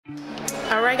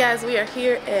Alright guys, we are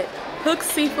here at Hook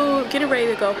Seafood, getting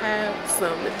ready to go have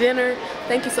some dinner.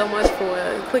 Thank you so much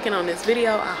for clicking on this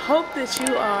video. I hope that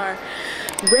you are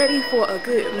ready for a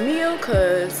good meal,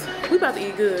 because we about to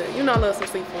eat good. You know I love some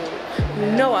seafood. You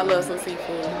know I love some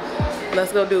seafood.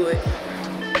 Let's go do it.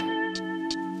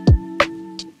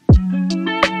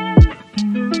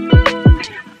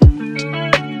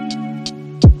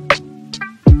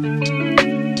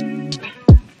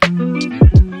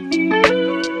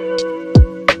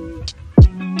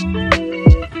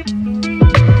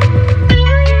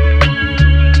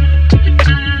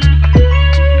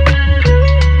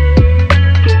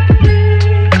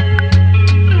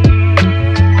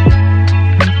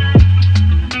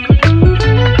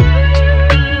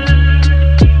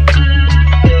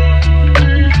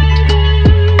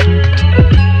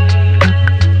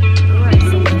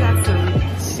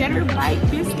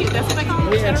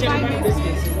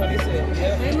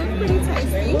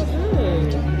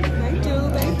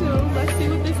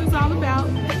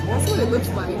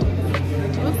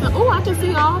 Oh, I can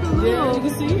see all the little you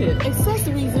can see it.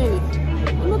 accessories in it.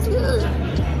 It looks good.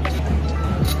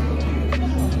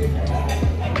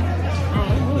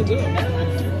 Oh, it's really good.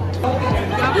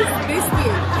 Now this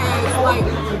biscuit has like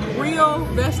real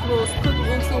vegetables cooked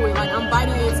into it. Like I'm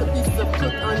biting into pieces of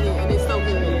cooked onion and it's so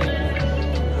good.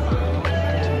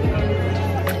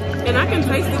 And I can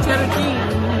taste the cheddar cheese.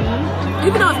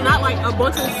 Even though it's not like a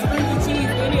bunch of stringy cheese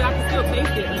in it, I can still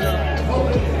taste it.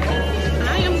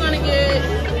 I am gonna get,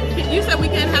 you said we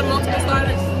can't have multiple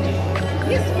starters?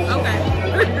 Yes. Okay.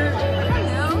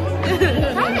 Hello.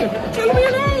 Hi, tell me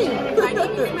your name. My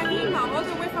name is Marina, all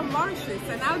the way from Mauritius,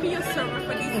 and I'll be your server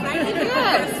for this night.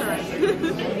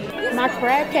 Yes. My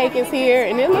crab cake is here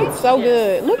and it looks so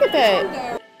good. Look at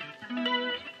that.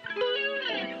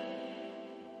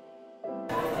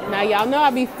 Now y'all know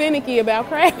I be finicky about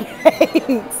crab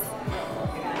cakes.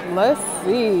 Let's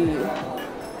see.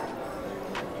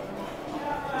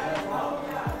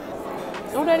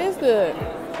 Oh, that is good.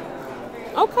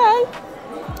 Okay.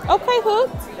 Okay,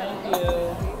 Hook. Thank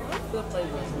you. Good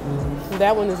flavor.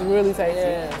 That one is really tasty.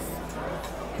 Yes.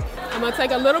 I'm gonna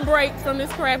take a little break from this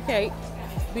crab cake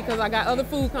because I got other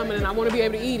food coming and I want to be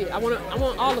able to eat it. I want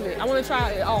all of it. I want to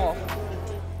try it all.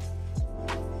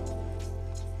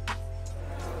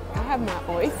 I have my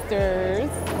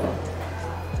oysters.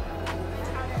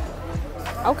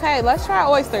 Okay, let's try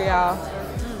oyster, y'all.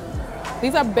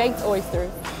 These are baked oysters.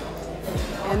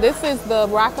 And this is the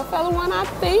Rockefeller one, I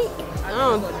think.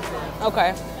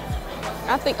 Okay.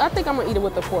 I think I'm gonna eat it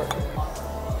with the pork.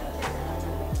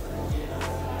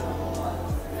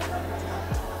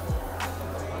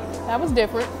 That was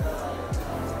different.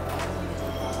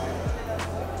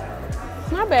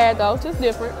 Not bad though, just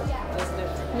different. Just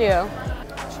different. Yeah.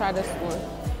 Try this one.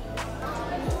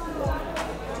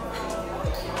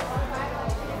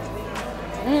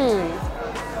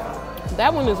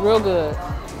 That one is real good.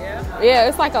 Yeah? Yeah,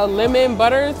 it's like a lemon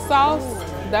butter sauce.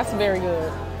 That's very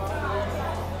good.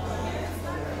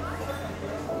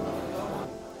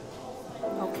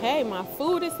 Okay, my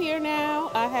food is here now.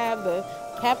 I have the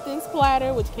captain's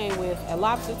platter, which came with a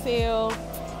lobster tail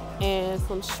and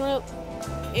some shrimp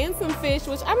and some fish,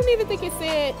 which I don't even think it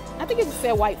said, I think it just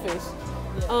said whitefish.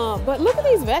 Yeah. But look at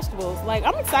these vegetables. Like,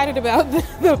 I'm excited about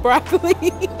the broccoli.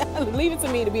 Leave it to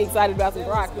me to be excited about some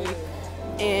broccoli.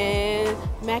 And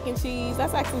mac and cheese.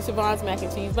 That's actually Siobhan's mac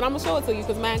and cheese, but I'm gonna show it to you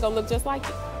because mine gonna look just like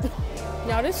it.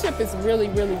 Now this ship is really,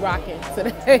 really rocking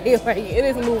today. Like, it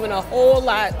is moving a whole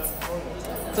lot.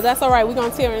 So that's all right. We're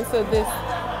gonna tear into this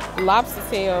lobster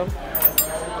tail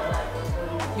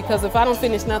because if I don't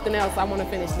finish nothing else, I want to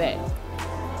finish that.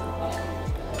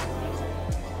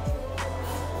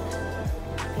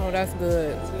 Oh, that's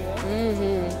good.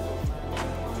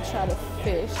 Try the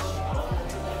fish.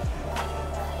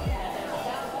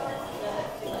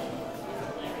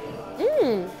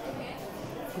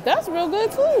 That's real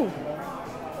good too.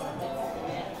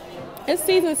 It's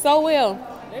seasoned so well.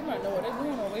 They might know what they're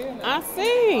doing over here now. I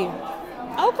see.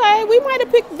 Okay, we might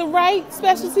have picked the right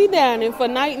specialty dining for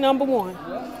night number 1.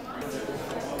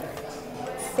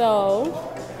 So,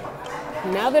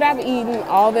 now that I've eaten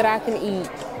all that I can eat,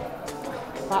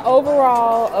 my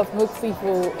overall of Hook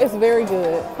Seafood is very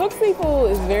good. Hook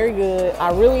Seafood is very good. I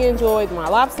really enjoyed my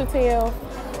lobster tail.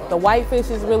 The whitefish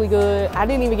is really good. I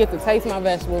didn't even get to taste my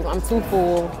vegetables. I'm too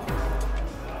full.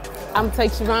 I'm gonna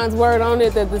take Siobhan's word on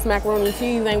it that this macaroni and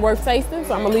cheese ain't worth tasting,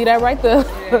 so I'm gonna leave that right there.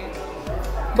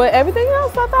 But everything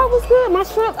else I thought was good. My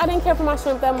shrimp, I didn't care for my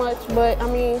shrimp that much, but I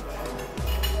mean,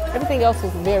 everything else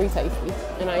was very tasty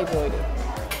and I enjoyed it.